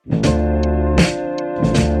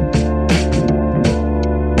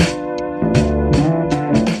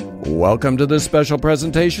Welcome to this special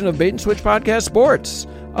presentation of Bait and Switch Podcast Sports,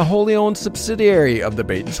 a wholly owned subsidiary of the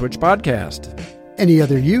Bait and Switch Podcast. Any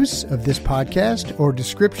other use of this podcast or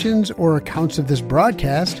descriptions or accounts of this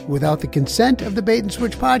broadcast without the consent of the Bait and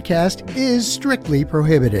Switch Podcast is strictly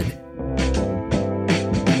prohibited.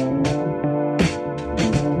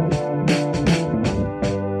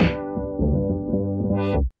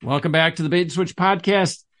 Welcome back to the Bait and Switch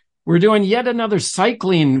Podcast. We're doing yet another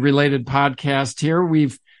cycling-related podcast here.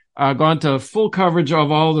 We've gone to full coverage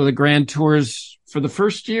of all of the Grand Tours for the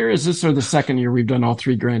first year. Is this or the second year we've done all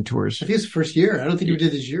three Grand Tours? I think it's the first year. I don't think we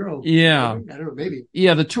did the Giro. Yeah. I don't know, maybe.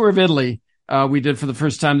 Yeah, the Tour of Italy we did for the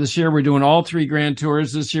first time this year. We're doing all three Grand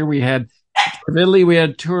Tours. This year we had Tour of Italy, we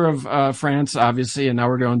had Tour of France, obviously, and now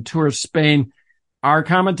we're going Tour of Spain. Our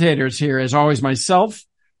commentators here, as always, myself,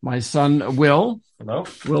 my son, Will. Hello.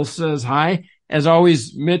 Will says hi. As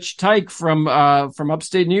always, Mitch Teich from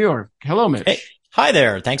upstate New York. Hello, Mitch. Hey, hi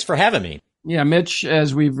there. Thanks for having me. Yeah, Mitch,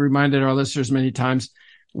 as we've reminded our listeners many times,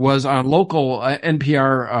 was on local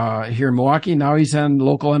NPR here in Milwaukee. Now he's on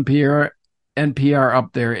local NPR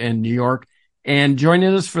up there in New York. And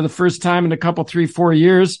joining us for the first time in a couple, 3-4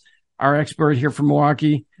 years, our expert here from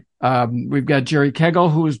Milwaukee, we've got Jerry Kegel,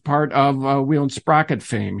 who is part of Wheel and Sprocket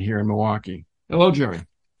fame here in Milwaukee. Hello, Jerry.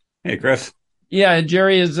 Hey, Chris. Yeah,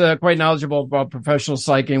 Jerry is quite knowledgeable about professional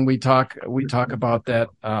cycling. We talk about that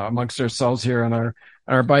amongst ourselves here on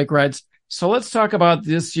our bike rides. So let's talk about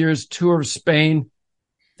this year's Tour of Spain.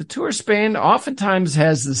 The Tour of Spain oftentimes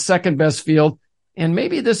has the second best field, and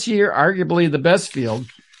maybe this year, arguably the best field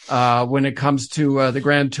when it comes to the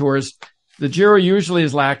Grand Tours. The Giro usually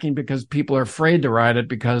is lacking because people are afraid to ride it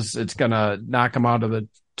because it's going to knock them out of the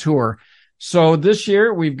Tour. So this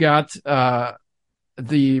year we've got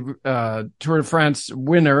the Tour de France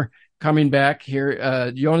winner coming back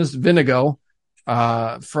here, Jonas Vingegaard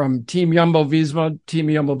from Team Jumbo-Visma. Team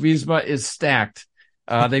Jumbo-Visma is stacked.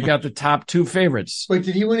 They've got the top two favorites. Wait,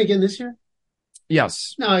 did he win again this year?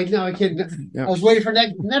 Yes. No, I can't. Yeah. I was waiting for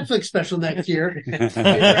Netflix special next year.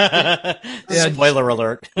 Spoiler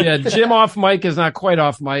alert. Yeah, Jim off mic is not quite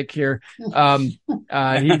off mic here. He's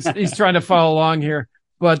trying to follow along here.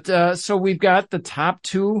 But so we've got the top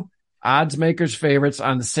two odds makers favorites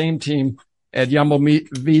on the same team at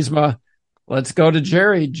Jumbo-Visma. Let's go to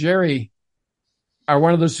Jerry. Jerry, are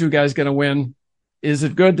one of those two guys going to win? Is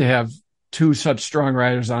it good to have two such strong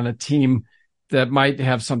riders on a team that might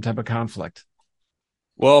have some type of conflict?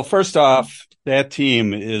 Well, first off, that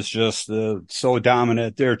team is just so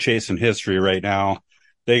dominant. They're chasing history right now.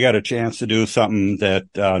 They got a chance to do something that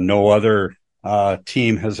no other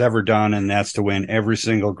team has ever done, and that's to win every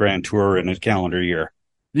single Grand Tour in a calendar year.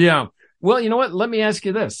 Yeah. Well, you know what? Let me ask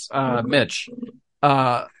you this, Mitch.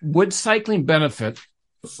 Would cycling benefit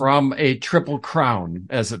from a triple crown,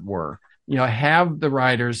 as it were? You know, have the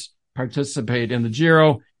riders participate in the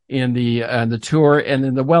Giro, in the Tour, and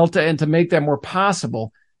in the Vuelta, and to make that more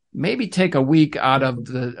possible, maybe take a week out of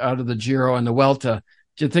the Giro and the Vuelta.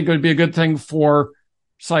 Do you think it would be a good thing for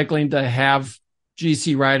cycling to have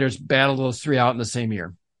GC riders battle those three out in the same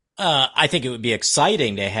year? I think it would be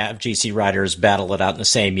exciting to have GC riders battle it out in the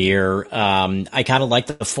same year. I kind of like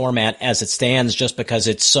the format as it stands just because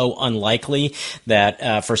it's so unlikely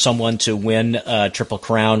that for someone to win a Triple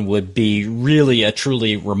Crown would be really a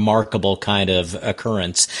truly remarkable kind of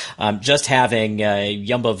occurrence. Just having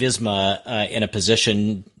Jumbo-Visma in a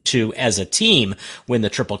position to, as a team, win the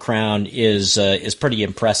Triple Crown is pretty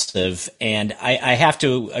impressive. And I have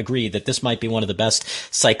to agree that this might be one of the best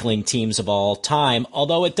cycling teams of all time,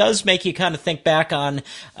 although it does make you kind of think back on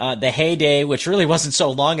the heyday, which really wasn't so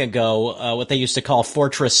long ago, what they used to call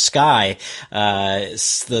Fortress Sky.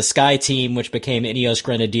 The Sky team, which became Ineos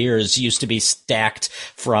Grenadiers, used to be stacked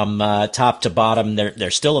from top to bottom. They're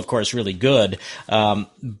still, of course, really good,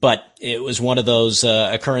 but it was one of those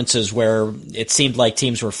occurrences where it seemed like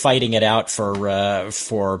teams were fighting it out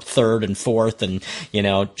for third and fourth, and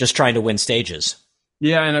just trying to win stages.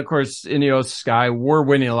 Yeah, and of course, Ineos Sky were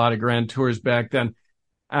winning a lot of Grand Tours back then.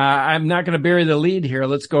 I'm not going to bury the lead here.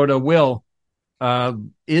 Let's go to Will. Are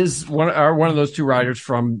one of those two riders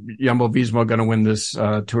from Jumbo-Visma going to win this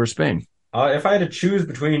Tour of Spain? If I had to choose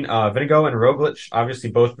between Vingegaard and Roglic, obviously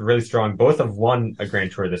both really strong. Both have won a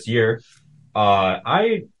Grand Tour this year.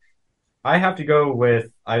 I have to go with,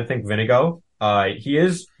 I think, Vingegaard. He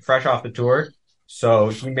is fresh off the Tour, so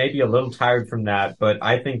he may be a little tired from that, but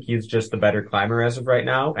I think he's just the better climber as of right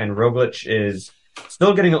now, and Roglic is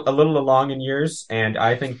still getting a little along in years, and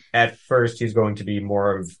I think at first he's going to be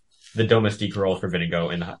more of the domestique role for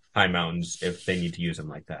Vingegaard in the high mountains if they need to use him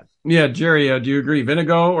like that. Yeah, Jerry, do you agree?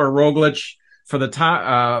 Vingegaard or Roglic for the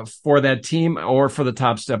top for that team or for the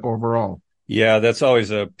top step overall? Yeah, that's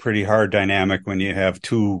always a pretty hard dynamic when you have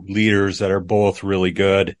two leaders that are both really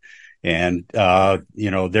good. And,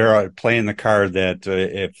 they're playing the card that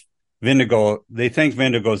if they think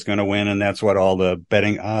Vindigo's going to win, and that's what all the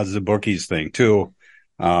betting odds, the bookies think too.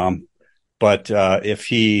 But if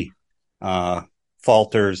he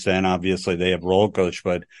falters, then obviously they have Roglic.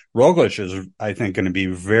 But Roglic is, I think, going to be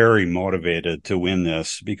very motivated to win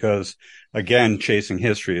this because, again, chasing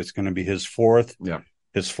history, it's going to be his fourth. Yeah.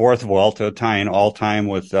 His fourth Vuelta, tying all time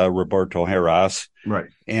with Roberto Heras. Right.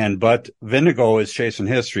 But Vindigo is chasing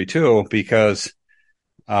history too, because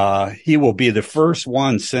he will be the first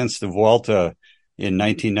one since the Vuelta in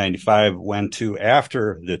 1995 went to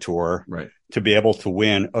after the Tour to be able to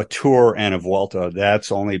win a Tour and a Vuelta.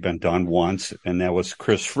 That's only been done once, and that was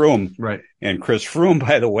Chris Froome. Right. And Chris Froome,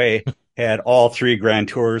 by the way, had all three Grand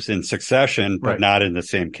Tours in succession, but not in the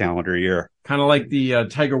same calendar year. Kind of like the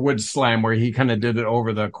Tiger Woods Slam, where he kind of did it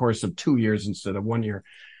over the course of 2 years instead of 1 year.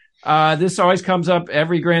 This always comes up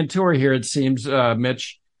every Grand Tour here, it seems,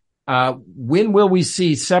 Mitch. When will we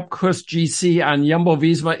see Sepp Kuss GC on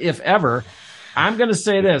Jumbo-Visma, if ever? I'm going to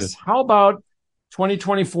say this. How about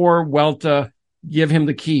 2024 Vuelta, give him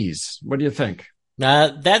the keys? What do you think?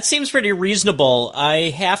 That seems pretty reasonable.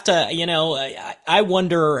 I have to, I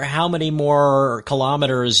wonder how many more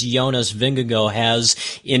kilometers Jonas Vingegaard has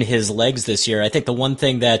in his legs this year. I think the one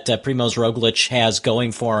thing that Primož Roglic has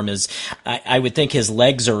going for him is I would think his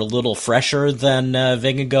legs are a little fresher than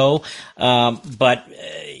Vingegaard. But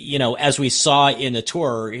as we saw in the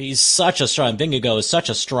Tour, Vingegaard is such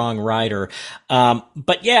a strong rider.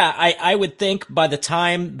 But yeah, I would think by the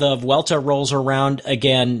time the Vuelta rolls around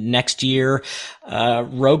again next year,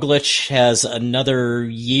 Roglic has another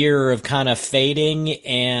year of kind of fading,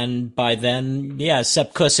 and by then,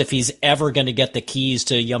 Sepp Kuss, if he's ever going to get the keys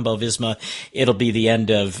to Jumbo-Visma, it'll be the end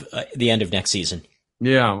of next season.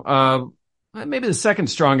 Yeah, maybe the second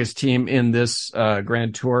strongest team in this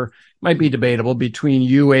Grand Tour might be debatable between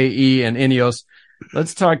UAE and Ineos.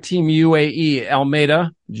 Let's talk Team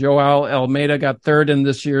UAE. Joao Almeida got third in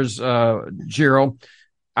this year's Giro.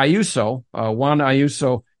 Juan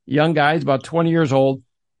Ayuso, young guy, he's about 20 years old.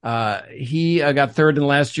 He got third in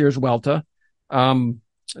last year's Vuelta.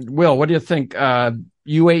 Will, what do you think?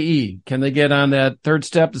 UAE, can they get on that third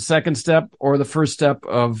step, the second step, or the first step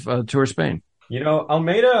of Tour Spain?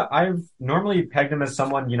 Almeida, I've normally pegged him as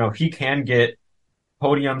someone, he can get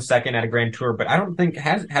podium second at a Grand Tour, but I don't think,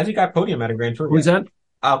 has he got podium at a Grand Tour yet? Who's that?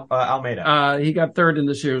 Almeida. He got third in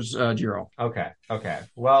this year's Giro. Okay.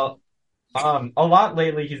 Well, a lot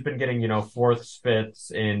lately he's been getting, fourths, fifths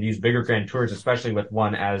in these bigger Grand Tours, especially with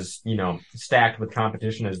one as, stacked with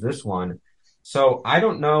competition as this one. So I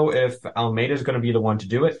don't know if Almeida's going to be the one to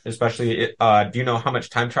do it, especially, do you know how much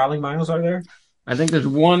time trialing miles are there? I think there's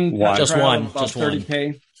one. Just one.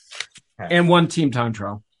 30K. Okay. And one team time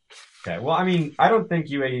trial. Okay. Well, I don't think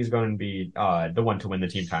UAE is going to be the one to win the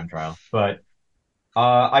team time trial, but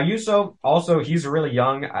Ayuso, also, he's really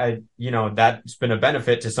young. That's been a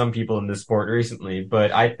benefit to some people in this sport recently,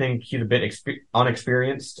 but I think he's a bit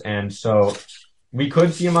unexperienced, and so we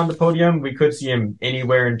could see him on the podium. We could see him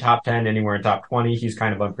anywhere in top 10, anywhere in top 20. He's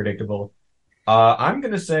kind of unpredictable. I'm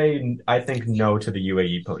going to say, I think no to the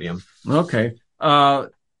UAE podium. Okay.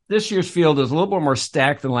 This year's field is a little bit more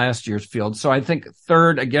stacked than last year's field. So I think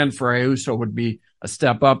third again for Ayuso would be a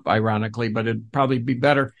step up, ironically, but it'd probably be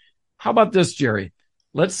better. How about this, Jerry?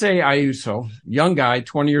 Let's say Ayuso, young guy,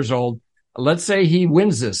 20 years old. Let's say he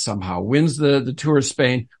wins this somehow, wins the Tour of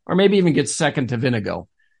Spain, or maybe even gets second to Vingegaard.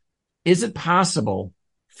 Is it possible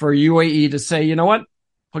for UAE to say, you know what?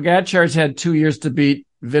 Pogacar's had 2 years to beat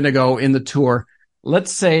Vingegaard in the Tour.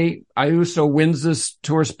 Let's say Ayuso wins this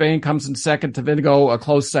Tour of Spain, comes in second to Vingegaard, a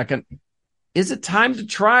close second. Is it time to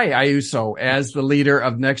try Ayuso as the leader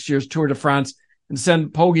of next year's Tour de France and send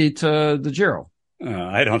Poggi to the Giro?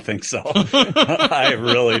 I don't think so. I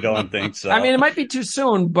really don't think so. It might be too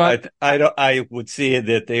soon, but I would see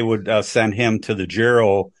that they would send him to the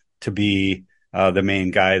Giro to be the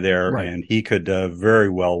main guy there, right. And he could very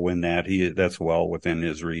well win that. That's well within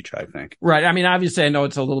his reach, I think. Right. Obviously, I know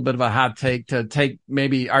it's a little bit of a hot take to take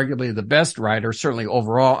maybe arguably the best rider, certainly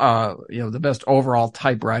overall, the best overall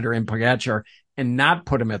type rider in Pogacar, and not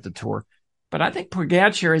put him at the Tour. But I think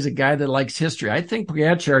Pogacar is a guy that likes history. I think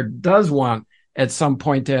Pogacar does want at some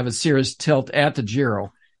point to have a serious tilt at the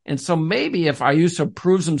Giro. And so maybe if Ayuso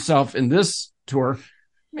proves himself in this Tour,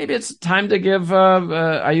 maybe it's time to give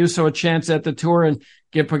Ayuso a chance at the Tour and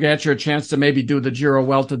give Pogacar a chance to maybe do the Giro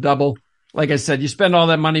Vuelta double. like I said, you spend all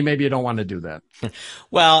that money, maybe you don't want to do that.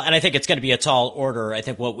 Well, and I think it's going to be a tall order. I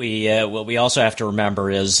think what we also have to remember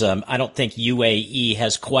is I don't think UAE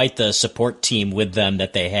has quite the support team with them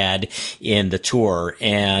that they had in the Tour,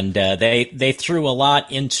 and they threw a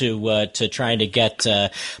lot into to trying to get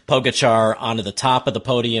Pogačar onto the top of the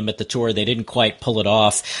podium at the Tour. They didn't quite pull it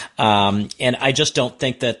off, and I just don't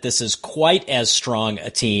think that this is quite as strong a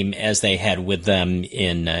team as they had with them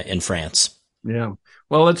in France. Yeah.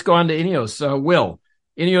 Well, let's go on to Ineos. Will,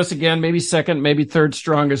 Ineos again, maybe second, maybe third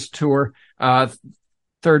strongest tour,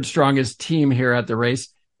 third strongest team here at the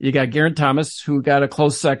race. You got Geraint Thomas, who got a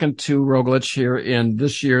close second to Roglic here in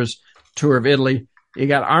this year's Tour of Italy. You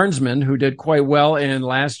got Arnsman, who did quite well in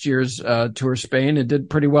last year's Tour of Spain and did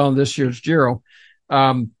pretty well in this year's Giro.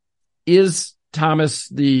 Is Thomas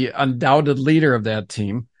the undoubted leader of that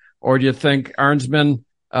team, or do you think Arnsman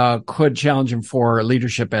could challenge him for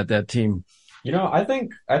leadership at that team? I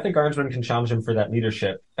think Arnsman can challenge him for that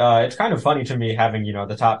leadership. It's kind of funny to me having,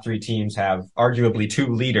 the top three teams have arguably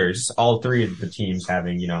two leaders, all three of the teams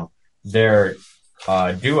having, their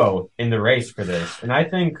duo in the race for this. And I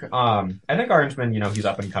think Arnsman, he's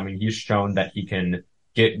up and coming. He's shown that he can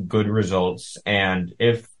get good results. And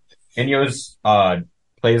if Ineos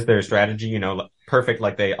plays their strategy, perfect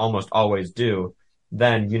like they almost always do,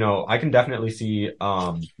 then, I can definitely see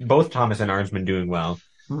both Thomas and Arnsman doing well.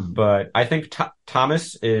 But I think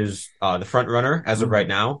Thomas is the front runner as of right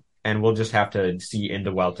now, and we'll just have to see in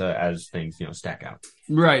the Vuelta as things, stack out.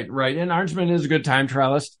 Right. And Arnsman is a good time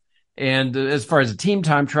trialist. And as far as a team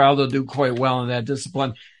time trial, they'll do quite well in that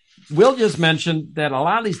discipline. Will just mentioned that a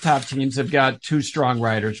lot of these top teams have got two strong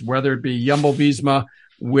riders, whether it be Jumbo-Visma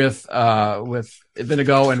with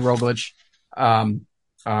Vinigo and Roglic,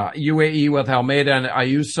 UAE with Almeida and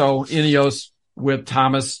Ayuso, Ineos with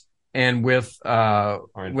Thomas and with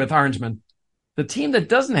Arnsman. The team that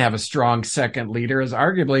doesn't have a strong second leader is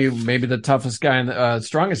arguably maybe the toughest guy,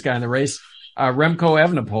 strongest guy in the race, Remco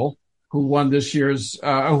Evenepoel, who won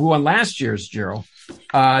last year's Giro.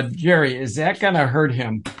 Jerry, is that going to hurt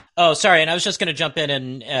him? Oh, sorry. And I was just going to jump in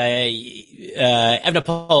and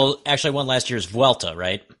Evenepoel actually won last year's Vuelta,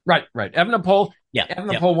 right? Right. Evenepoel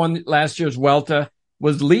won last year's Vuelta,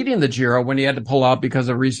 was leading the Giro when he had to pull out because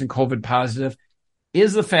of recent COVID positive.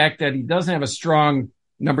 Is the fact that he doesn't have a strong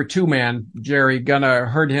number two man, Jerry, gonna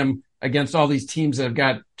hurt him against all these teams that have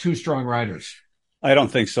got two strong riders? I don't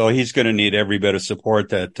think so. He's going to need every bit of support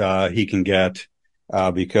that he can get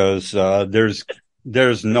because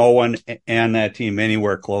there's no one on that team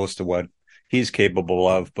anywhere close to what he's capable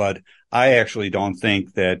of. But I actually don't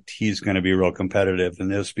think that he's going to be real competitive in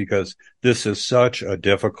this because this is such a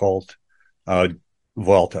difficult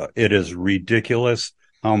Vuelta. It is ridiculous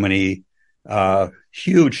how many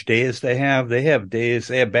huge days they have. They have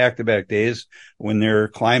back-to-back days when they're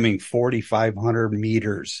climbing 4,500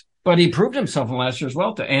 meters. But he proved himself in last year's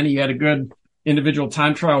Vuelta, and he had a good individual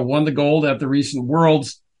time trial, won the gold at the recent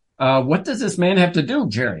Worlds. What does this man have to do,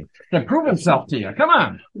 Jerry, to prove himself to you? Come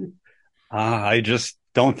on. I just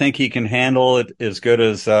don't think he can handle it as good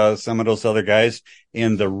as some of those other guys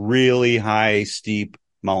in the really high, steep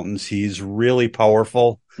mountains. He's really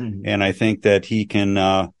powerful, and I think that he can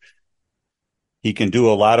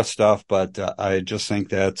do a lot of stuff, but I just think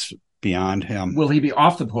that's beyond him. Will he be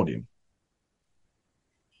off the podium?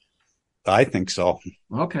 I think so.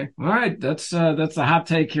 Okay. All right. That's a hot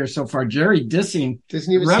take here so far. Jerry dissing.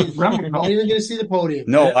 Doesn't even see not even going to see the podium.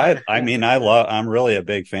 No, I'm really a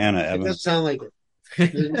big fan of Evans. It doesn't sound like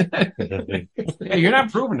it. Yeah, you're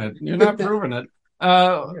not proving it.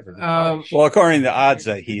 Well, according to the odds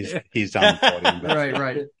that he's on the podium.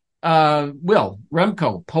 Right. Will,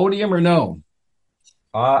 Remco, podium or no?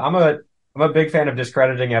 I'm a big fan of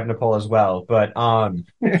discrediting Evenepoel as well, but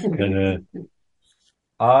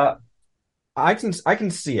I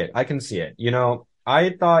can see it. I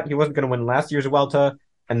thought he wasn't going to win last year's Vuelta,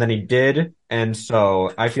 and then he did, and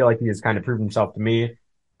so I feel like he has kind of proved himself to me.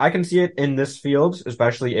 I can see it in this field,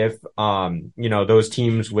 especially if those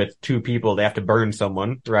teams with two people, they have to burn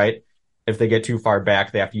someone, right? If they get too far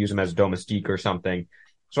back, they have to use them as domestique or something.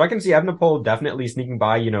 So I can see Evenepoel definitely sneaking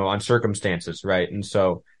by, on circumstances, right? And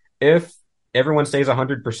so if everyone stays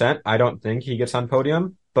 100%, I don't think he gets on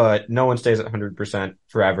podium, but no one stays at 100%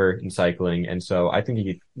 forever in cycling. And so I think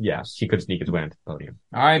he could sneak his way onto the podium.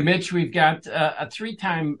 All right, Mitch, we've got a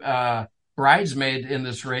three-time bridesmaid in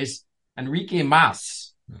this race, Enrique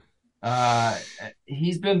Mas.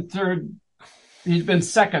 He's been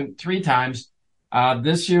second three times.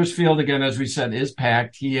 This year's field, again, as we said, is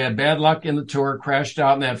packed. He had bad luck in the Tour, crashed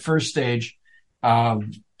out in that first stage.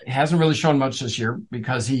 Hasn't really shown much this year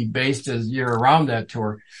because he based his year around that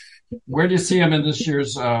Tour. Where do you see him in this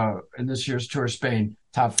year's Tour of Spain?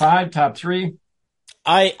 Top 5, top 3?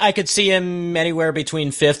 I could see him anywhere between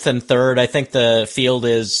 5th and 3rd. I think the field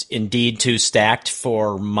is indeed too stacked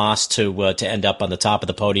for Mas to end up on the top of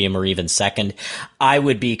the podium or even second. I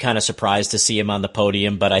would be kind of surprised to see him on the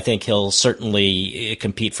podium, but I think he'll certainly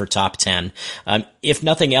compete for top 10. If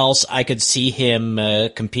nothing else, I could see him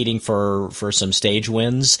competing for some stage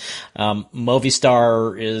wins.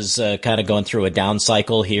 Movistar is kind of going through a down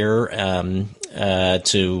cycle here,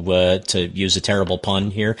 to use a terrible pun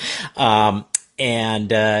here.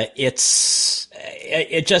 And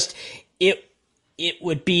it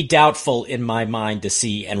would be doubtful in my mind to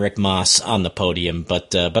see Enric Mas on the podium,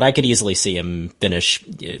 but I could easily see him finish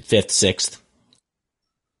 5th, 6th.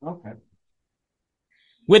 Okay.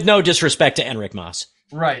 With no disrespect to Enric Mas.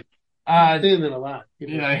 Right. Doing it a lot.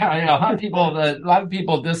 Yeah. A lot of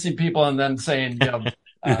people dissing people and then saying, no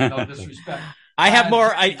disrespect. I have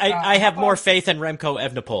more faith in Remco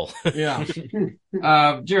Evenepoel. Yeah.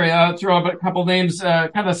 Jerry, I'll throw up a couple names,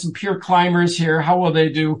 kind of some pure climbers here. How will they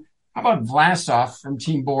do? How about Vlasov from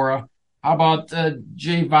Team Bora? How about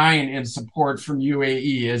Jay Vine in support from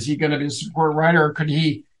UAE? Is he going to be a support rider, or could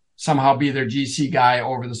he somehow be their GC guy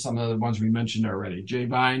over some of the ones we mentioned already? Jay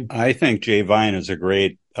Vine? I think Jay Vine is a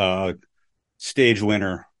great stage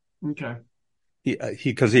winner. Okay.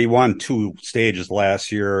 Because he won 2 stages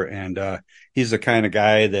last year, and he's the kind of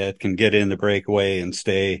guy that can get in the breakaway and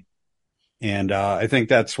stay. And I think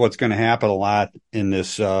that's what's going to happen a lot in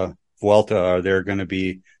this Vuelta. There are going to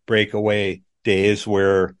be breakaway days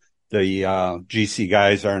where the GC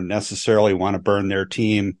guys aren't necessarily want to burn their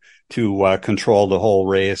team to control the whole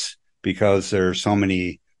race because there's so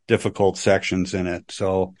many difficult sections in it.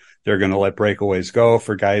 So they're going to let breakaways go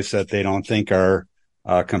for guys that they don't think are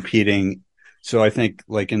competing. So I think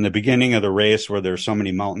like in the beginning of the race where there's so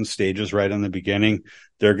many mountain stages right in the beginning,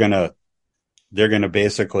 they're going to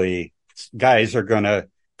basically, guys are going to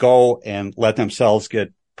go and let themselves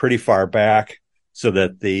get pretty far back so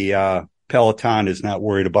that the peloton is not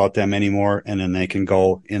worried about them anymore. And then they can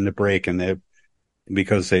go in the break, and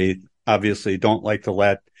because they obviously don't like to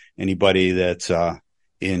let anybody that's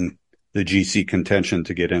in the GC contention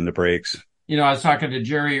to get in the breaks. I was talking to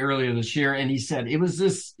Jerry earlier this year, and he said it was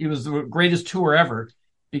the greatest tour ever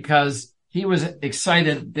because he was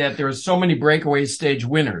excited that there were so many breakaway stage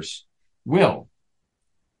winners. Will,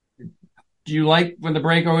 do you like when the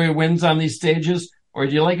breakaway wins on these stages, or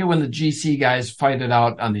do you like it when the GC guys fight it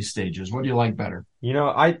out on these stages? What do you like better?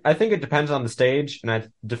 I think it depends on the stage, and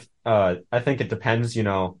I think it depends,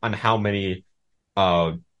 on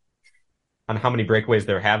how many breakaways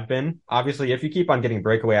there have been. Obviously, if you keep on getting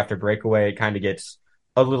breakaway after breakaway, it kind of gets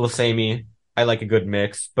a little samey. I like a good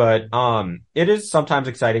mix, but it is sometimes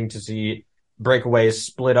exciting to see breakaways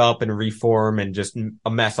split up and reform and just a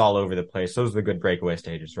mess all over the place. Those are the good breakaway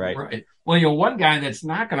stages, right? Right. Well, one guy that's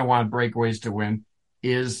not going to want breakaways to win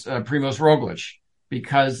is Primož Roglič,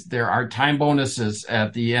 because there are time bonuses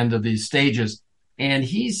at the end of these stages, and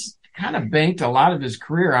he's kind of banked a lot of his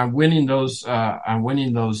career on winning those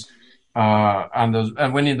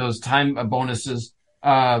time bonuses.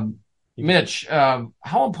 Mitch,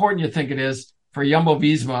 how important do you think it is for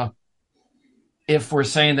Jumbo-Visma, if we're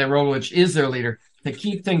saying that Roglič is their leader, to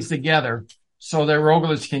keep things together so that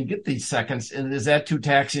Roglič can get these seconds? And is that too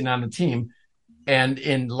taxing on the team? And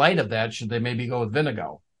in light of that, should they maybe go with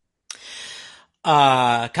Vinegar?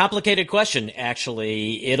 Complicated question,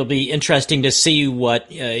 actually. It'll be interesting to see what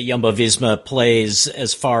Jumbo-Visma plays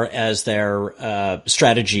as far as their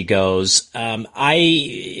strategy goes. I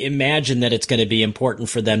imagine that it's going to be important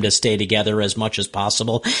for them to stay together as much as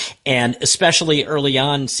possible, and especially early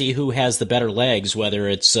on, see who has the better legs, whether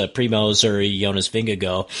it's Primož or Jonas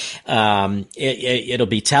Vingegaard. It'll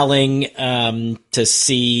be telling to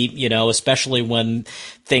see, especially when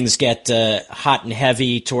things get hot and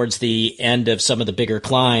heavy towards the end of some of the bigger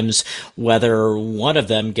climbs, whether one of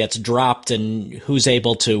them gets dropped and who's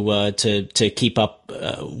able to keep up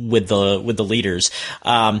with the leaders.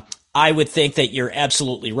 I would think that you're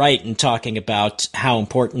absolutely right in talking about how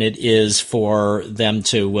important it is for them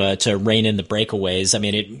to rein in the breakaways. I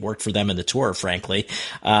mean, it worked for them in the Tour, frankly,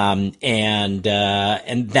 and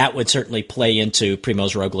that would certainly play into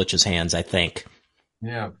Primož Roglic's hands, I think.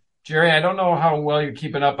 Yeah. Jerry, I don't know how well you're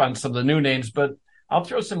keeping up on some of the new names, but I'll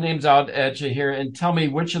throw some names out at you here and tell me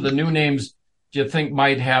which of the new names do you think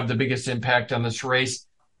might have the biggest impact on this race.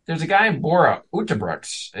 There's a guy in Bora,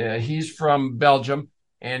 Utebrooks. He's from Belgium,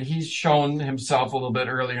 and he's shown himself a little bit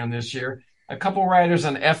earlier in this year. A couple riders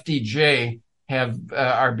on FDJ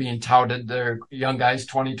are being touted. They're young guys,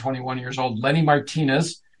 20, 21 years old. Lenny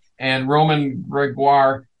Martinez and Roman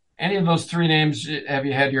Gregoire Any of those three names have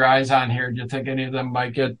you had your eyes on here? Do you think any of them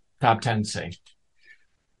might get top 10, say?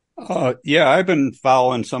 Yeah, I've been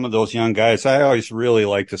following some of those young guys. I always really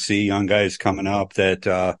like to see young guys coming up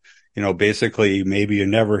that, basically maybe you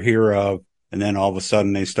never hear of, and then all of a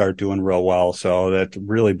sudden they start doing real well. So that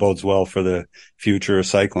really bodes well for the future of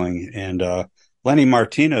cycling. And, Lenny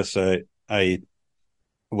Martinez, I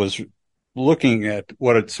was looking at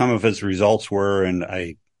what some of his results were, and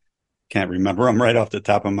I can't remember them right off the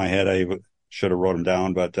top of my head. I should have wrote them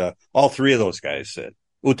down, but, all three of those guys,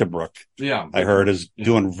 Utebrück, I heard, is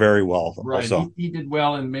doing very well. Right. Also. He did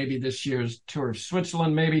well in maybe this year's Tour of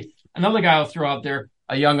Switzerland, maybe. Another guy I'll throw out there,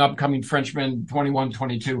 a young upcoming Frenchman, 21,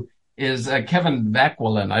 22, is Kevin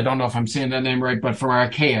Vaquelin. I don't know if I'm saying that name right, but from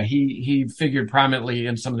Arkea. He figured prominently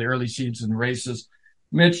in some of the early season races.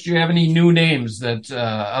 Mitch, do you have any new names that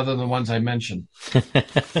other than the ones I mentioned?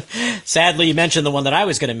 Sadly, you mentioned the one that I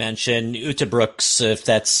was going to mention, Utebrooks, if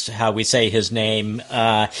that's how we say his name.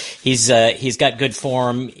 He's got good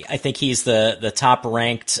form. I think he's the top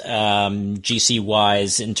ranked GC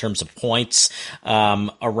wise in terms of points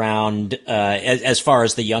around as far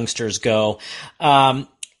as the youngsters go.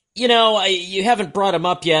 You haven't brought him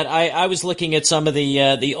up yet. I was looking at some of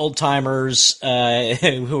the old timers,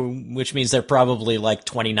 which means they're probably like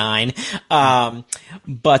 29.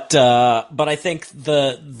 But I think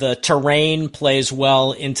the terrain plays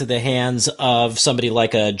well into the hands of somebody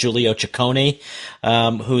like a Giulio Ciccone,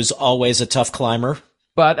 who's always a tough climber.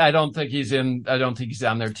 But I don't think he's on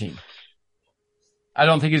their team. I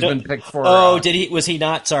don't think he's been picked for. Did he? Was he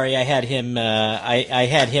not? Sorry, I had him. I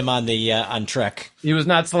had him on Trek. He was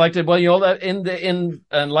not selected. Well, in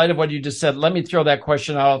light of what you just said, let me throw that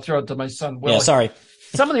question out. I'll throw it to my son, Will. Yeah, sorry.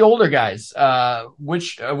 Some of the older guys.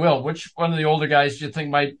 Which one of the older guys do you think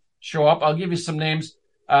might show up? I'll give you some names.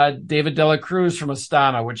 David De La Cruz from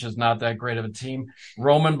Astana, which is not that great of a team.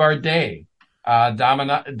 Roman Bardet,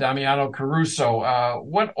 Damiano Caruso.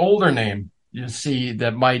 What older name you see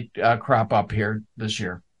that might crop up here this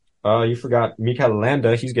year? You forgot Mikel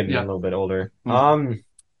Landa. He's getting a little bit older. Mm-hmm.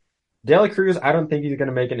 De La Cruz, I don't think he's going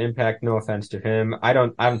to make an impact. No offense to him. I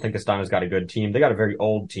don't think Astana's got a good team. They got a very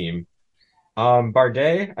old team.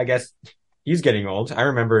 Bardet, I guess he's getting old. I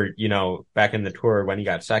remember, back in the Tour when he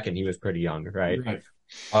got second, he was pretty young, right?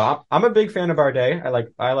 I'm a big fan of Bardet.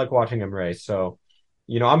 I like watching him race. So,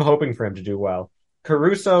 I'm hoping for him to do well.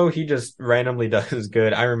 Caruso, he just randomly does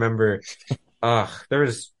good. I remember, there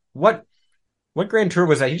was what Grand Tour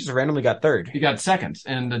was that? He just randomly got third. He got second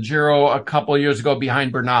in the Giro a couple of years ago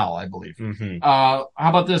behind Bernal, I believe. Mm-hmm. How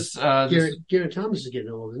about this? Garrett Thomas is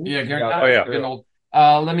getting old, isn't he? Yeah, Garrett Thomas is getting old.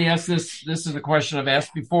 Let me ask this. This is a question I've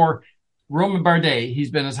asked before. Roman Bardet,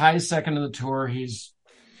 he's been as high as second in the Tour. He's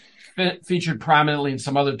featured prominently in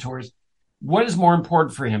some other tours. What is more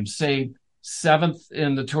important for him? Say, seventh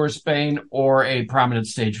in the Tour of Spain or a prominent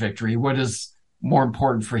stage victory? What is more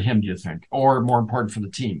important for him, do you think? Or more important for the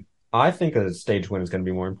team? I think a stage win is going to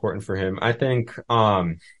be more important for him. I think,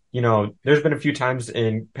 there's been a few times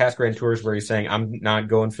in past Grand Tours where he's saying, I'm not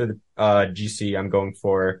going for the GC. I'm going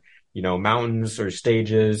for, mountains or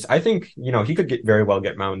stages. I think, he could very well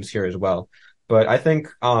get mountains here as well. But I think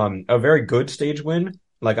a very good stage win,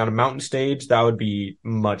 like on a mountain stage, that would be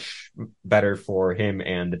much better for him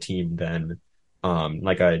and the team than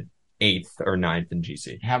like a 8th or 9th in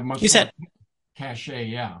GC. Have much cachet,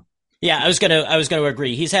 yeah. Yeah, I was gonna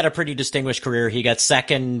agree. He's had a pretty distinguished career. He got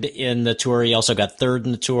second in the Tour. He also got third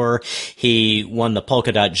in the Tour. He won the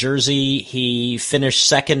polka dot jersey. He finished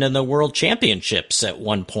second in the World Championships at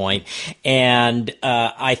one point. And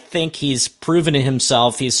I think he's proven to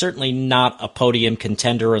himself. He's certainly not a podium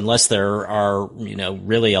contender unless there are,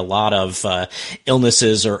 really a lot of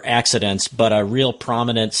illnesses or accidents. But a real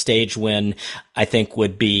prominent stage win, I think,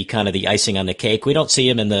 would be kind of the icing on the cake. We don't see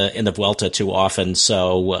him in the Vuelta too often,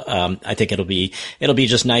 so I think it'll be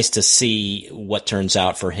just nice to see what turns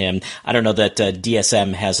out for him. I don't know that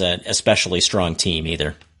DSM has an especially strong team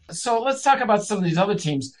either. So let's talk about some of these other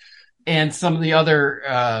teams and some of the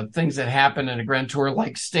other things that happen in a Grand Tour,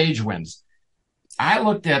 like stage wins. I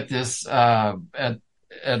looked at this at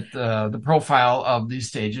the profile of these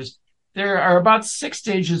stages. There are about 6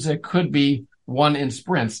 stages that could be won in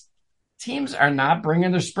sprints. Teams are not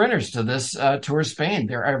bringing their sprinters to this Tour of Spain.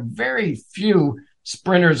 There are very few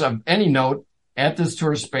sprinters of any note at this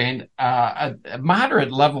Tour of Spain. A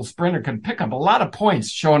moderate level sprinter can pick up a lot of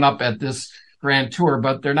points showing up at this Grand Tour,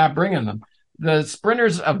 but they're not bringing them. The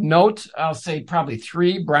sprinters of note, I'll say probably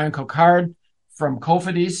 3. Brian Coquard from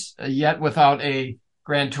Cofidis, yet without a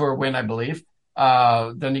Grand Tour win, I believe.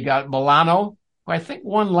 Then you got Milano, who I think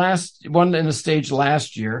won in the stage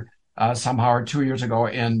last year. Somehow, or 2 years ago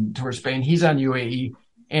in Tour of Spain. He's on UAE.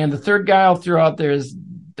 And the third guy I'll throw out there is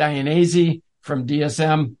Dainese from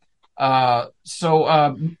DSM.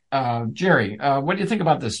 Jerry, what do you think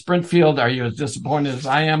about the sprint field? Are you as disappointed as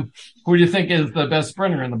I am? Who do you think is the best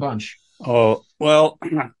sprinter in the bunch? Oh, well,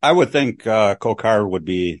 I would think Kokar would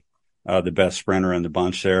be the best sprinter in the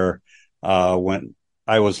bunch there. When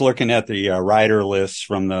I was looking at the rider lists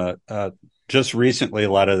from the just recently,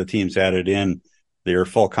 a lot of the teams added in their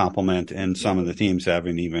full complement, and some of the teams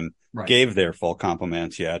haven't even gave their full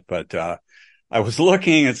complements yet. But I was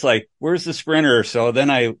looking, it's like, where's the sprinter? So then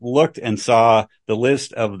I looked and saw the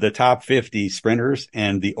list of the top 50 sprinters,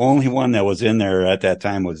 and the only one that was in there at that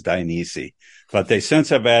time was Dainese. But they since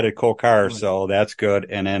have added Kokar, so that's good.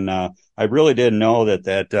 And then I really didn't know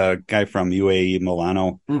that guy from UAE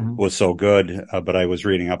Milano was so good, but I was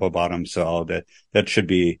reading up about him, so that should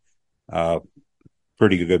be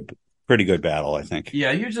pretty good battle, I think.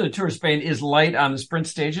 Yeah, usually the Tour of Spain is light on the sprint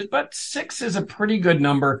stages, but 6 is a pretty good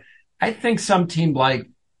number. I think some team like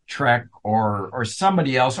Trek or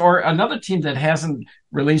somebody else, or another team that hasn't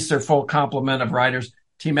released their full complement of riders,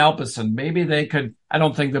 Team Alpecin, maybe they could, I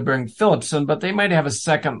don't think they'll bring Philipsen, but they might have a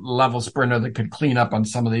second level sprinter that could clean up on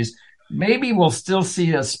some of these. Maybe we'll still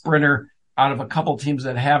see a sprinter out of a couple teams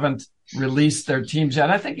that haven't released their teams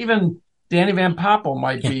yet. I think even Danny Van Poppel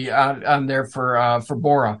might be on there for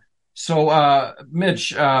Bora. So,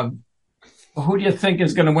 Mitch, who do you think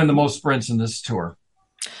is going to win the most sprints in this tour?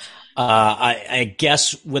 I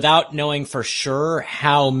guess without knowing for sure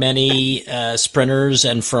how many sprinters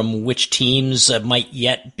and from which teams might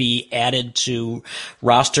yet be added to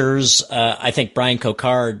rosters, I think Brian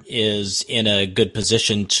Kokar is in a good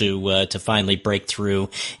position to finally break through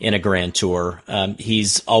in a Grand Tour.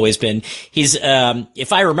 He's always been,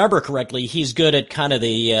 if I remember correctly, he's good at kind of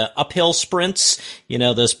the uphill sprints,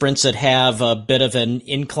 the sprints that have a bit of an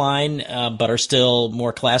incline, but are still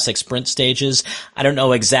more classic sprint stages. I don't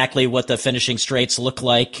know exactly what the finishing straights look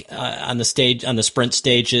like on the sprint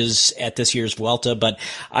stages at this year's Vuelta, but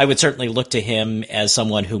I would certainly look to him as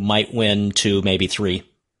someone who might win 2, maybe 3.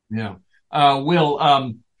 Yeah.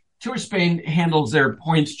 Will, Tour of Spain handles their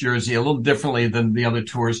points jersey a little differently than the other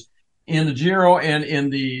tours. In the Giro and in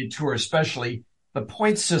the Tour especially, the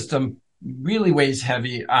points system really weighs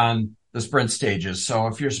heavy on the sprint stages. So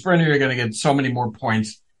if you're a sprinter, you're going to get so many more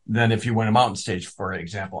points than if you win a mountain stage, for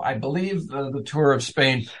example. I believe the Tour of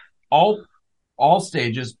Spain, all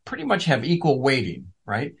stages pretty much have equal weighting,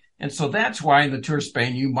 right? And so that's why in the Tour of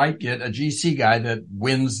Spain, you might get a GC guy that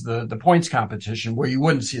wins the points competition, where you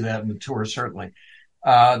wouldn't see that in the Tour, certainly.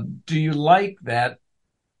 Do you like that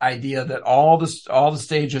idea that all the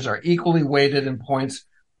stages are equally weighted in points,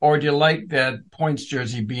 or do you like that points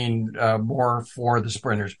jersey being more for the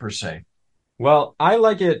sprinters per se? Well, I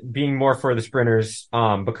like it being more for the sprinters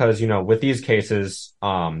because, with these cases,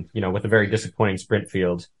 with a very disappointing sprint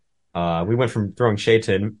field, we went from throwing shade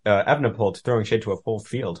to Evenepoel to throwing shade to a full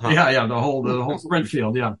field. Huh? Yeah, the whole sprint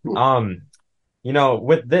field. Yeah.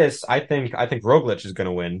 With this, I think Roglic is going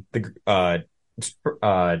to win the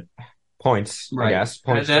points. Right. I guess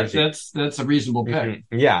points. That's a reasonable pick.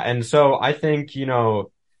 Mm-hmm. Yeah, and so I think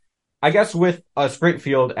I guess with a sprint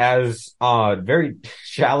field as very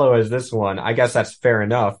shallow as this one, I guess that's fair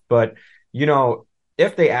enough. But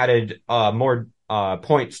if they added more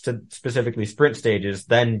points to specifically sprint stages,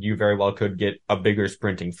 then you very well could get a bigger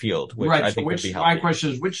sprinting field, which I think would be helpful. My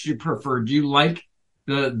question is, which do you prefer? Do you like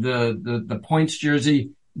the points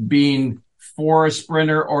jersey being for a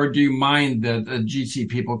sprinter, or do you mind that the GC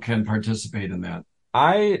people can participate in that?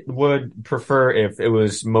 I would prefer if it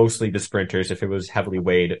was mostly the sprinters, if it was heavily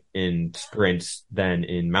weighed in sprints than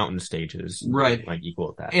in mountain stages. Right. Like equal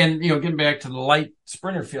with that. And, getting back to the light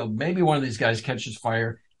sprinter field, maybe one of these guys catches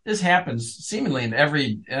fire. This happens seemingly in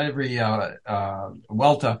every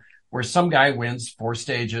Vuelta, where some guy wins 4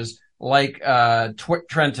 stages, like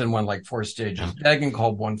Trenton won like 4 stages.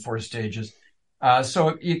 Degenkolb won 4 stages.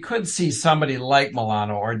 So you could see somebody like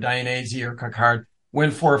Milano or Dainese or Kokar win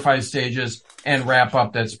 4 or 5 stages and wrap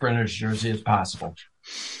up that sprinter's jersey as possible.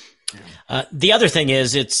 The other thing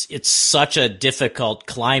is it's such a difficult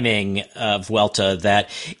climbing Vuelta that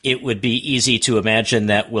it would be easy to imagine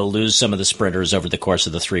that we'll lose some of the sprinters over the course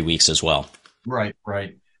of the 3 weeks as well. Right.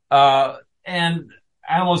 And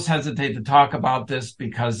I almost hesitate to talk about this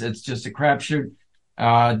because it's just a crapshoot.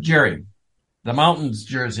 Jerry, the mountains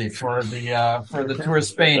jersey for the Tour of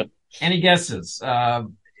Spain. Any guesses?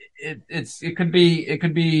 It could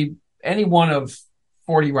be any one of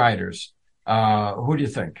 40 riders. Who do you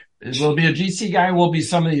think? Will it be a GC guy? Will it be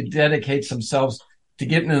somebody who dedicates themselves to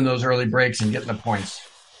getting in those early breaks and getting the points?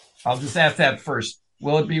 I'll just ask that first.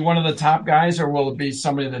 Will it be one of the top guys, or will it be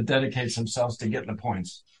somebody that dedicates themselves to getting the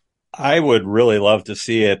points? I would really love to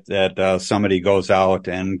see it that somebody goes out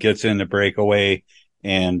and gets in the breakaway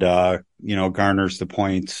and garners the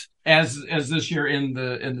points as this year in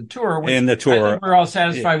the tour. Which in the tour. I think we're all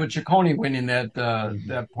satisfied with Ciccone winning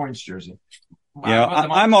that points jersey.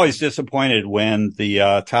 I'm always disappointed when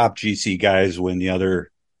the top GC guys win the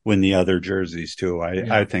other jerseys too.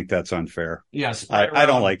 I think that's unfair. Yes, I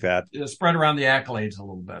don't like that. Spread around the accolades a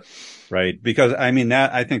little bit, right? Because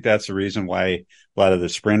I think that's the reason why a lot of the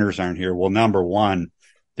sprinters aren't here. Well, number one,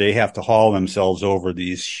 they have to haul themselves over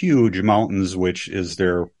these huge mountains, which is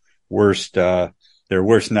their worst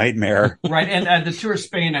nightmare. Right, and the Tour of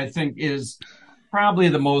Spain, I think, is probably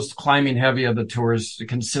the most climbing heavy of the tours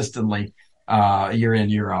consistently, year in,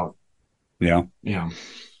 year out. Yeah.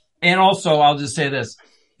 And also, I'll just say this: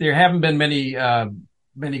 there haven't been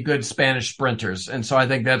many good Spanish sprinters, and so I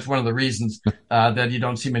think that's one of the reasons that you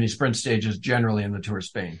don't see many sprint stages generally in the Tour of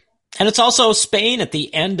Spain. And it's also Spain at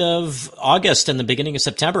the end of August and the beginning of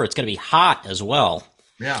September. It's going to be hot as well.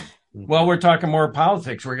 Yeah. Well, we're talking more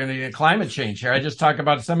politics. We're going to get climate change here. I just talk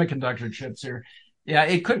about semiconductor chips here. Yeah,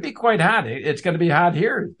 it could be quite hot. It's going to be hot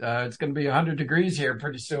here. It's going to be 100 degrees here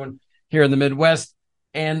pretty soon here in the Midwest.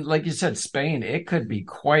 And like you said, Spain, it could be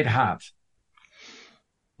quite hot.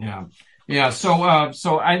 Yeah. Yeah. So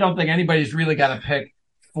I don't think anybody's really got a pick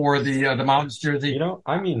for the Mountains jersey.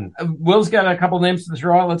 Will's got a couple names to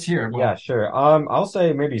throw out. Let's hear it. Yeah, sure. I'll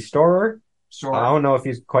say maybe Storer. I don't know if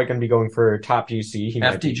he's quite going to be going for top GC.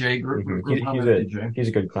 FDJ group. He's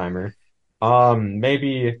a good climber.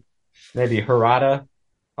 Maybe Hirata,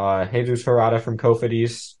 Jesus Hirata from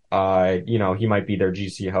Cofidis. He might be their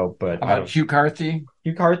GC hope, but Hugh Carthy.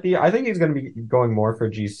 I think he's going to be going more for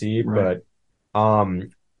GC, right. But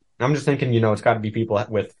I'm just thinking, it's got to be people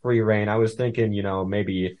with free reign. I was thinking,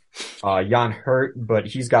 maybe Jan Hurt, but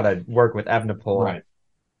he's got to work with Evenepoel,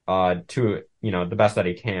 right, to the best that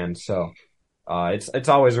he can. So it's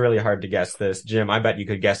always really hard to guess this. Jim, I bet you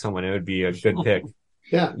could guess someone. It would be a good pick.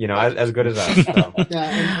 Yeah, as good as us. So.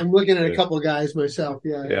 Yeah, I'm looking at a couple of guys myself.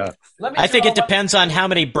 Yeah. I think it depends on how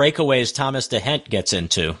many breakaways Thomas DeHent gets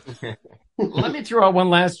into. Let me throw out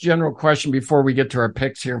one last general question before we get to our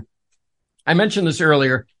picks here. I mentioned this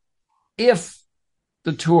earlier. If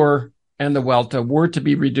the Tour and the Vuelta were to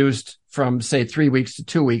be reduced from, say, 3 weeks to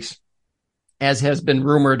 2 weeks, as has been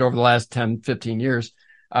rumored over the last 10, 15 years,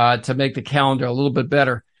 to make the calendar a little bit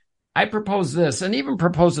better, I propose this, and even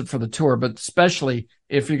propose it for the Tour, but especially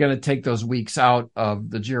if you're going to take those weeks out of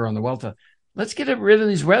the Giro and the Vuelta, let's get rid of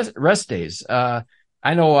these rest days. I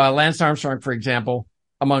know Lance Armstrong, for example,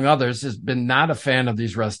 among others, has been not a fan of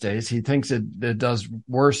these rest days. He thinks it does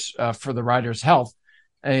worse for the rider's health.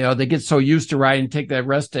 They get so used to riding, take that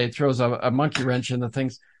rest day, throws a monkey wrench into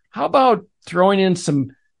things. How about throwing in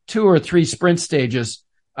some 2 or 3 sprint stages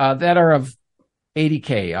that are of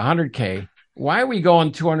 80K, 100K? Why are we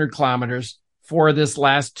going 200 kilometers for this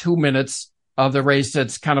last 2 minutes of the race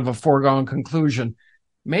that's kind of a foregone conclusion?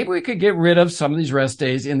 Maybe we could get rid of some of these rest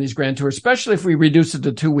days in these Grand Tours, especially if we reduce it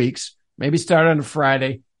to 2 weeks, maybe start on a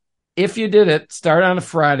Friday. If you did it, start on a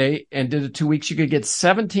Friday and did it 2 weeks, you could get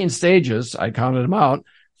 17 stages. I counted them out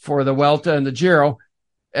for the Vuelta and the Giro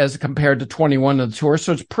as compared to 21 of the Tour.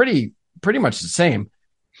 So it's pretty much the same.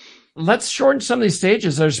 Let's shorten some of these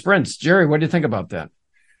stages that are sprints. Jerry, what do you think about that?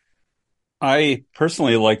 I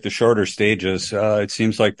personally like the shorter stages. It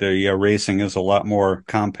seems like the racing is a lot more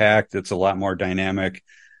compact. It's a lot more dynamic.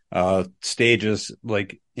 Stages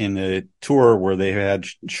like in the Tour where they had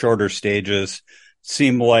shorter stages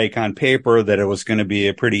seemed like on paper that it was going to be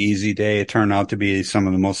a pretty easy day. It turned out to be some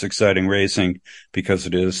of the most exciting racing because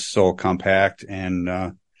it is so compact. And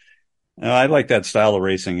I like that style of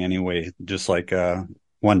racing anyway, just like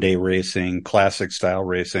one-day racing, classic style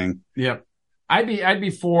racing. Yep. I'd be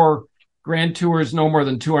for Grand Tours no more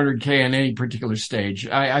than 200K on any particular stage.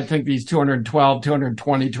 I think these 212,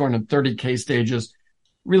 220, 230K stages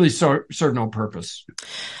really serve no purpose.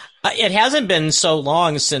 It hasn't been so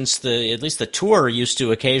long since at least the Tour used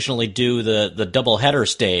to occasionally do the double header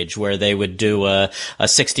stage where they would do a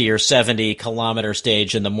 60 or 70 kilometer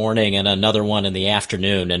stage in the morning and another one in the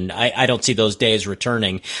afternoon. And I don't see those days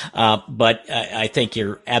returning. But I think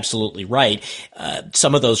you're absolutely right.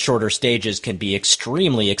 Some of those shorter stages can be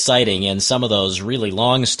extremely exciting, and some of those really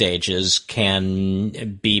long stages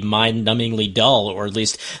can be mind-numbingly dull, or at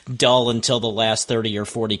least dull until the last 30 or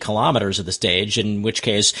 40 kilometers of the stage, in which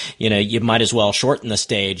case, you might as well shorten the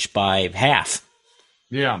stage by half.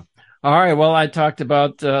 Yeah. All right. Well, I talked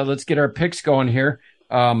about, let's get our picks going here.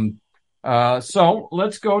 So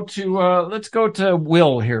let's go to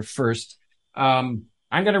Will here first. I'm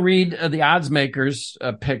going to read the odds makers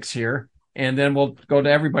picks here. and then we'll go to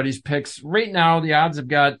everybody's picks. Right now, the odds have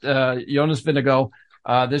got Jonas Vingegaard,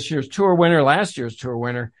 this year's Tour winner, last year's Tour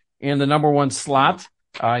winner, in the number one slot.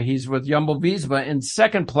 He's with Jumbo-Visma. In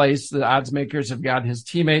second place, the odds makers have got his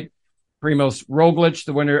teammate, Primož Roglic,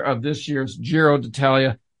 the winner of this year's Giro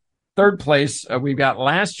d'Italia. Third place, we've got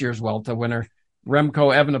last year's Vuelta winner,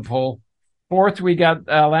 Remco Evenepoel. Fourth, we got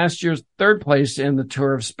last year's third place in the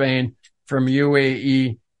Tour of Spain from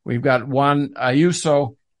UAE. We've got Juan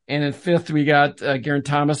Ayuso. And in fifth, we got Geraint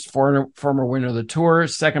Thomas, former winner of the Tour,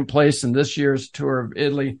 second place in this year's Tour of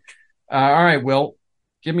Italy. All right, Will,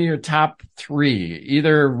 give me your top three,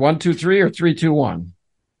 either 1, 2, 3 or 3, 2, 1.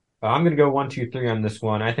 I'm going to go 1, 2, 3 on this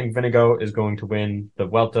one. I think Vingegaard is going to win the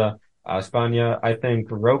Vuelta a España. I think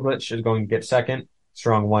Roglic is going to get second.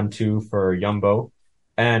 Strong 1-2 for Jumbo.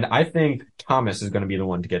 And I think Thomas is going to be the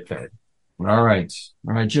one to get third. All right.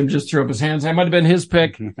 Jim just threw up his hands. That might have been his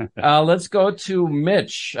pick. Let's go to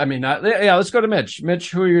Mitch. Let's go to Mitch.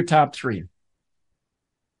 Mitch, who are your top three?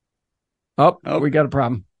 Oh, we got a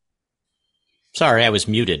problem. Sorry, I was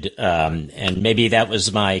muted. And maybe that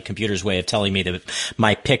was my computer's way of telling me that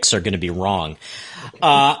my picks are going to be wrong.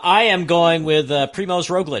 I am going with Primož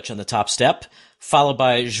Roglic on the top step, followed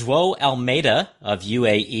by João Almeida of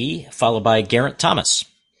UAE, followed by Geraint Thomas.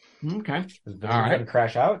 Okay. All right.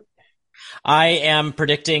 Crash out. I am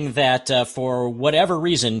predicting that for whatever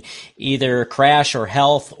reason, either crash or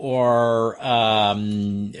health or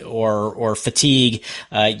fatigue,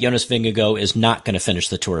 Jonas Vingegaard is not going to finish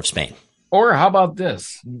the Tour of Spain. Or how about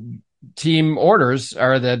this? Team orders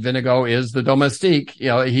are that Vingegaard is the domestique.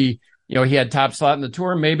 He had top slot in the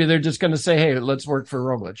Tour. Maybe they're just going to say, hey, let's work for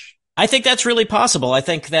Roglic. I think that's really possible. I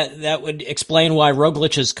think that would explain why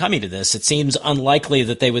Roglic is coming to this. It seems unlikely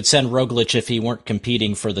that they would send Roglic if he weren't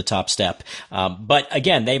competing for the top step. But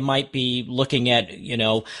again, they might be looking at,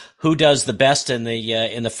 who does the best in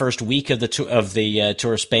the first week of the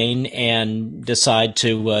Tour of Spain and decide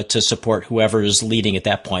to support whoever is leading at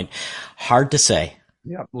that point. Hard to say.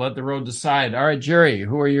 Yep. Let the road decide. All right, Jerry,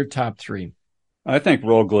 who are your top three? I think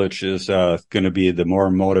Roglic is going to be the more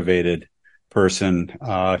motivated person.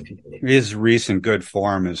 His recent good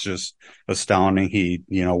form is just astounding. He,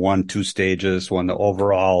 won 2 stages, won the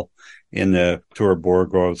overall in the Tour of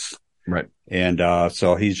Burgos. Right. And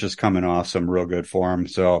so he's just coming off some real good form.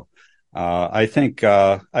 So I think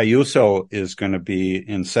Ayuso is going to be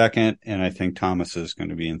in second, and I think Thomas is going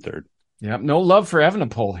to be in third. Yep. No love for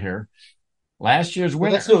Evenepoel here. Last year's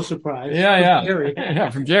winner. Well, that's no surprise. Yeah. Yeah,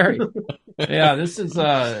 from Jerry. Yeah, this is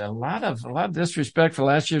a lot of disrespect for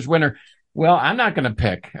last year's winner. Well, I'm not going to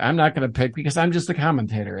pick because I'm just a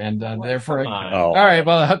commentator, and therefore. All right.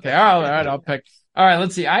 Well, okay. All right. I'll pick. All right.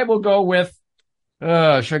 Let's see. I will go with. Should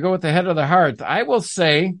I go with the head or the heart? I will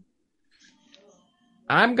say.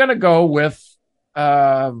 I'm going to go with.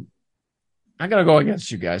 I'm going to go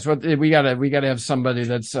against you guys. We gotta have somebody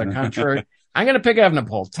that's contrary. I'm going to pick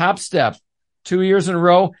Evenepoel. Top step. 2 years in a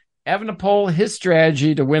row. Evenepoel, his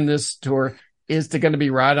strategy to win this Tour is going to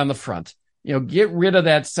be right on the front. Get rid of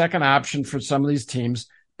that second option for some of these teams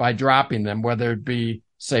by dropping them, whether it be,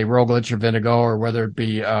 say, Roglic or Vingegaard, or whether it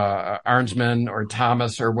be Arnsman or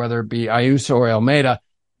Thomas, or whether it be Ayuso or Almeida.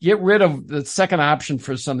 Get rid of the second option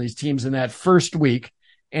for some of these teams in that first week,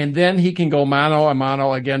 and then he can go mano a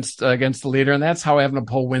mano against the leader, and that's how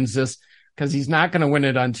Evenepoel wins this, because he's not going to win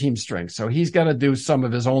it on team strength. So he's got to do some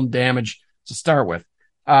of his own damage to start with.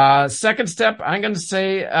 Second step, I'm going to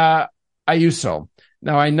say Ayuso.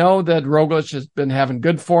 Now, I know that Roglic has been having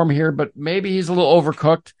good form here, but maybe he's a little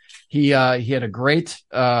overcooked. He had a great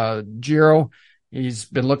Giro. He's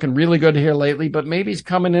been looking really good here lately, but maybe he's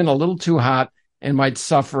coming in a little too hot and might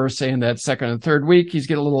suffer, say, in that second and third week. He's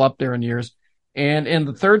getting a little up there in years. And in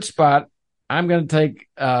the third spot, I'm going to take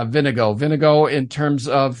Vingegaard. Vingegaard, in terms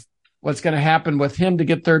of what's going to happen with him to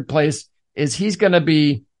get third place, is he's going to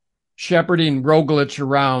be shepherding Roglic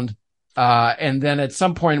around. And then at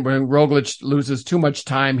some point when Roglic loses too much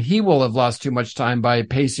time, he will have lost too much time by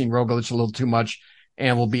pacing Roglic a little too much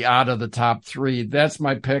and will be out of the top three. That's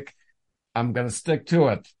my pick. I'm going to stick to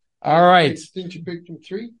it. All right. Didn't you pick from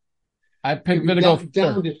 3? I picked Vingegaard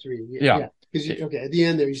down to 3. Yeah. Because at the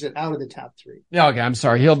end there, you said out of the top 3. Yeah. Okay. I'm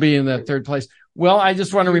sorry. He'll be in that third place. Well, I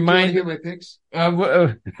just want to remind you. My picks?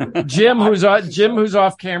 Jim, who's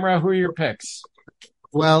off camera. Who are your picks?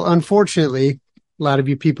 Well, unfortunately, a lot of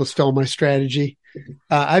you people stole my strategy.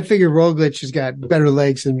 I figured Roglic has got better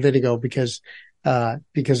legs than Vingegaard because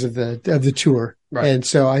of the Tour. Right. And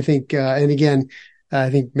so I think, and again, I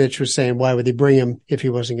think Mitch was saying, why would they bring him if he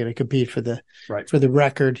wasn't going to compete for the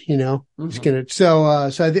record? Mm-hmm. He's going to. So I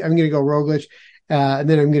think I'm going to go Roglic, and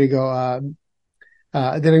then I'm going to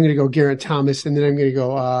go Geraint Thomas, and then I'm going to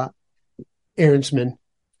go Aaronsman.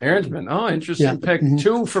 Aaronsman. Oh, interesting Yeah. pick. Mhm.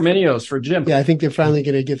 2 for Ineos for Jim. Yeah, I think they're finally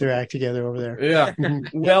going to get their act together over there. Yeah.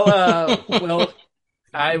 Well,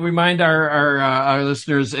 I remind our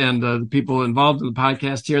listeners and the people involved in the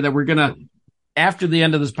podcast here that we're gonna, after the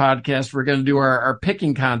end of this podcast, we're gonna do our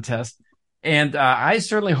picking contest, and I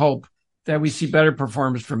certainly hope that we see better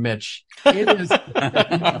performance from Mitch. It is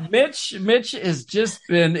Mitch has just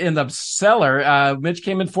been in the cellar. Mitch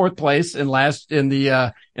came in 4th place in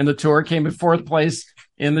the Tour, came in 4th place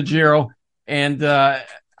in the Giro, and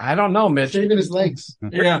I don't know, Mitch. Saving his legs.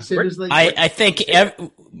 Yeah. Saving his legs. I think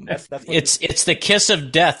it's the kiss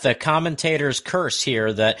of death, the commentator's curse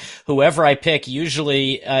here, that whoever I pick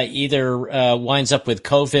usually either winds up with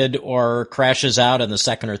COVID or crashes out in the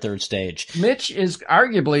 2nd or 3rd stage. Mitch is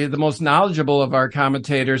arguably the most knowledgeable of our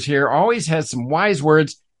commentators here, always has some wise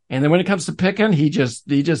words. And then when it comes to picking, he just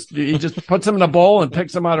puts them in a bowl and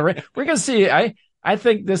picks them out of rain. We're going to see. I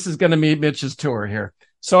think this is going to be Mitch's tour here.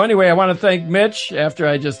 So anyway, I want to thank Mitch after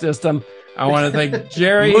I just dissed him. I want to thank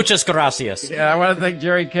Jerry. Muchas gracias. Yeah, I want to thank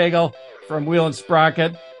Jerry Kegel from Wheel and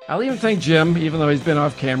Sprocket. I'll even thank Jim, even though he's been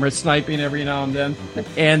off camera, sniping every now and then.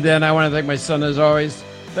 And then I want to thank my son as always.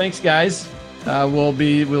 Thanks, guys. We'll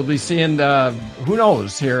be seeing who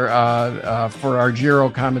knows here for our Giro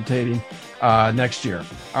commentating next year.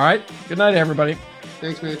 All right. Good night, everybody.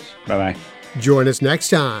 Thanks, Mitch. Bye-bye. Join us next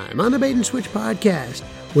time on the Bait and Switch podcast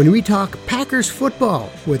when we talk Packers football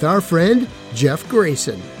with our friend Jeff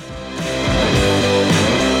Grayson.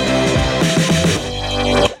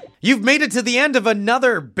 You've made it to the end of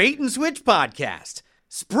another Bait and Switch podcast.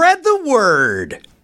 Spread the word.